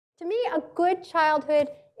a good childhood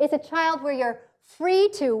is a child where you're free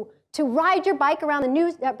to ride your bike around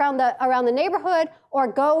the neighborhood, or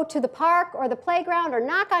go to the park or the playground, or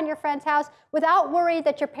knock on your friend's house without worry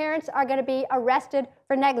that your parents are going to be arrested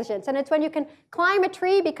for negligence. And it's when you can climb a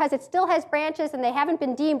tree because it still has branches and they haven't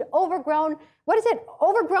been deemed overgrown. What is it?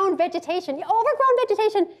 Overgrown vegetation. Overgrown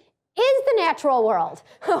vegetation is the natural world,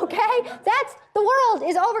 okay? That's, the world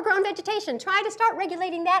is overgrown vegetation. Try to start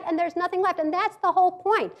regulating that and there's nothing left. And that's the whole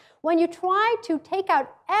point. When you try to take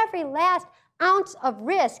out every last ounce of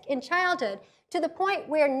risk in childhood to the point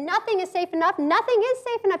where nothing is safe enough, nothing is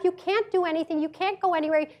safe enough. You can't do anything. You can't go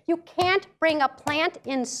anywhere. You can't bring a plant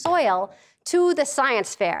in soil to the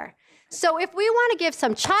science fair. So if we want to give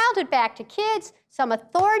some childhood back to kids, some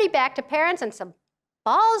authority back to parents, and some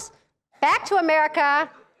balls back to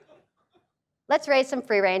America, let's raise some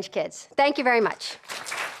free-range kids. Thank you very much.